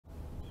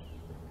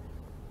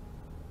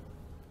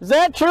Is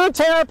that true?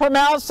 Tara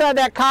Pamel said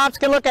that cops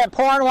can look at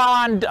porn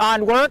while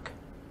on work.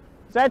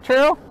 Is that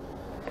true?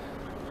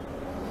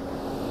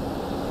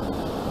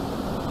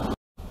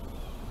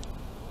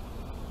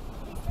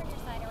 Please turn your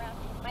sign around.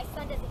 My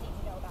son doesn't need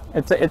to know about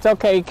that. It's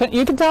okay.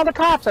 You can tell the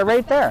cops are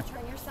right there.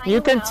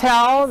 You can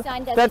tell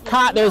the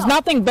cop. There's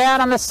nothing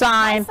bad on the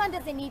sign. My son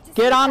doesn't need to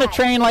Get on the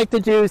train like the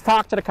Jews.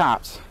 Talk to the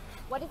cops.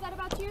 What is that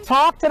about you?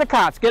 Talk to the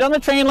cops. Get on the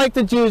train like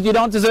the Jews. You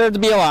don't deserve to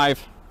be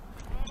alive.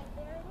 And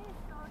there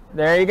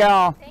it is. There you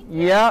go.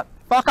 Yep.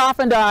 Fuck off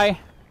and die.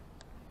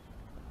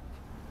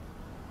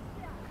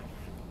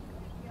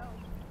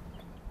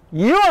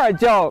 You are a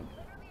joke.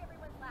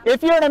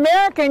 If you're an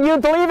American, you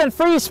believe in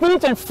free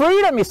speech and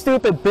freedom, you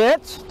stupid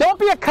bitch. Don't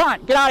be a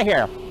cunt. Get out of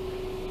here.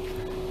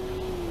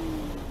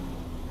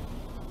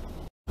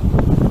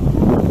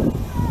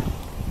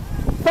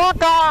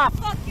 Fuck off.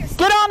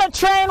 Get on the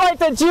train like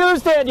the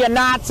Jews did, you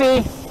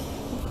Nazi.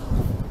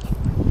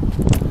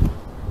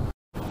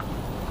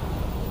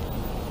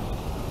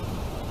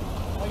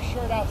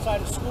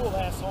 Outside of school,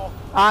 asshole.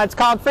 It's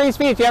called free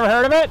speech. You ever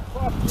heard of it?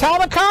 Tell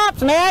the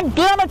cops, man.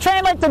 Get on the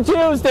train like the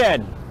Jews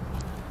did.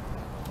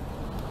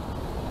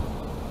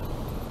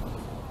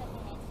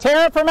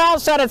 Tara Pamel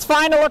said it's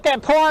fine to look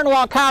at porn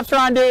while cops are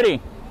on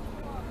duty.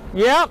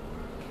 Yep.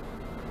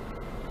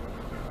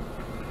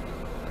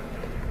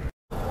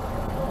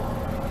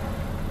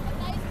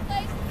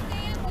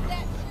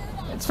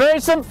 It's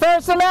First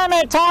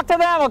Amendment. Talk to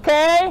them,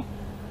 okay?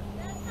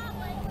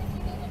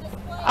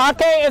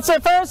 Okay, it's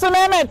the First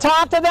Amendment.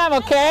 Talk to them,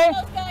 okay?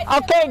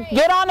 Okay,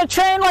 get on the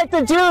train like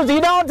the Jews. You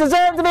don't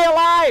deserve to be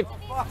alive.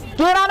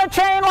 Get on the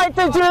train like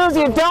the Jews.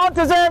 You don't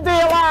deserve to be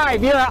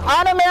alive. You're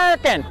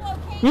un-American.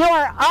 You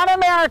are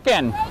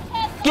un-American.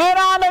 Get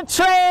on the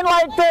train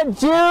like the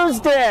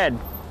Jews did.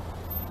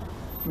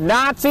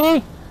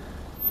 Nazi.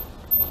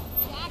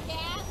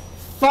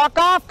 Fuck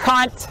off,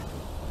 cunt.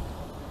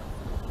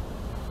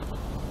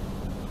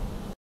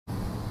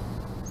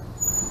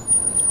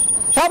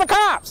 Tell the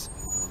cops.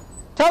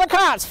 Tell the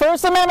cops,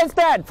 First Amendment's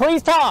dead.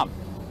 Please tell them.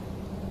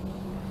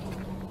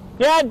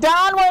 Yeah,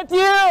 down with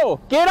you.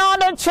 Get on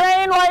the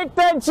train like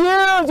the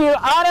Jews, you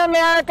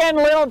un-American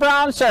little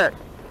brown shirt.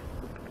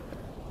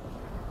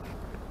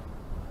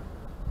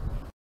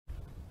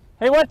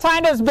 Hey, what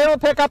time does Bill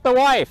pick up the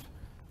wife?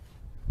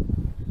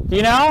 Do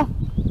you know?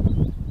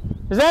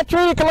 Is that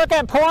true? You can look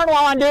at porn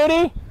while on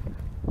duty?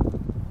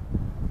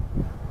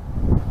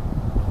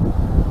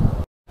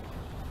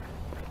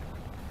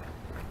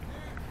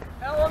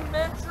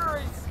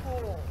 Elementary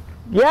school.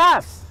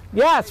 Yes,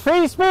 yes,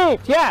 free speech,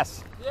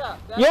 yes. Yeah.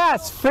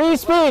 Yes, free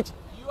speech.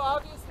 You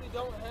obviously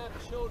don't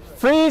have children.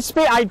 Free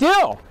speech, I do.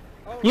 Oh,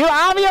 You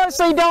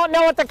obviously don't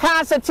know what the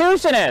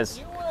Constitution is.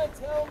 you want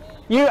to tell me?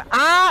 You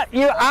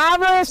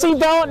obviously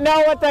don't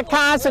know what the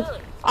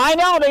Constitution. I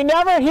know, they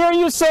never hear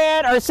you say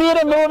it or see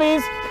it in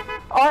movies.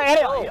 Or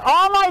any,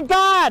 oh my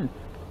God,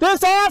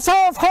 this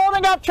asshole's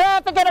holding up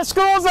traffic in a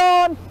school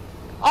zone.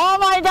 Oh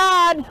my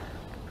God.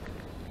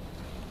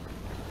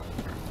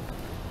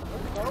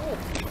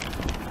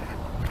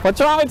 What's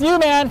wrong with you,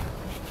 man?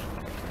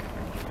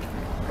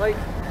 Like,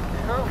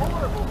 how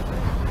horrible.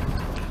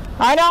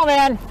 I know,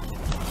 man.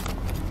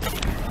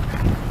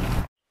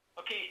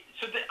 Okay,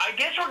 so I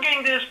guess we're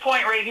getting to this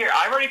point right here.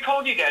 I've already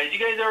told you guys. You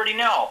guys already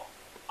know.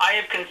 I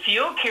have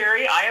concealed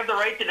carry. I have the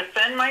right to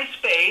defend my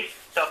space.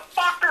 The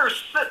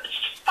fuckers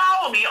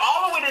follow me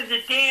all the way to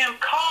the damn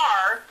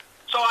car,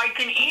 so I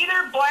can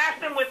either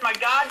blast them with my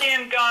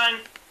goddamn gun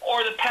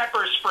or the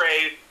pepper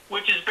spray,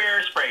 which is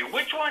bear spray.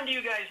 Which one do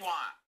you guys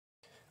want?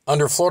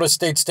 Under Florida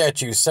State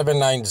Statute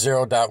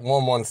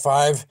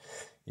 790.115,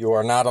 you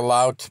are not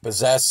allowed to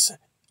possess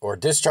or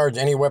discharge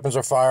any weapons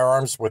or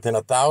firearms within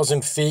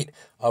 1,000 feet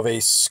of a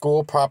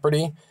school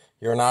property.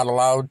 You're not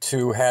allowed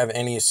to have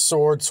any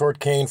sword,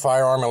 cane,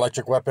 firearm,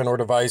 electric weapon or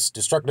device,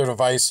 destructive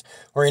device,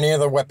 or any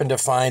other weapon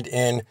defined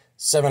in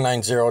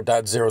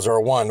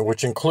 790.001,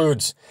 which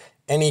includes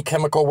any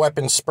chemical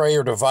weapon spray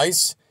or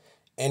device,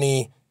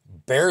 any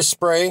bear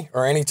spray,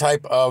 or any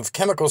type of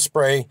chemical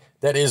spray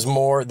that is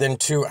more than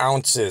 2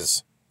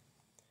 ounces.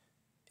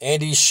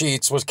 Andy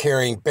Sheets was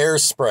carrying bear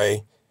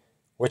spray,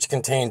 which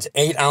contains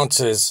 8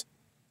 ounces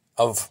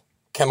of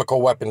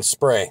chemical weapon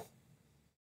spray.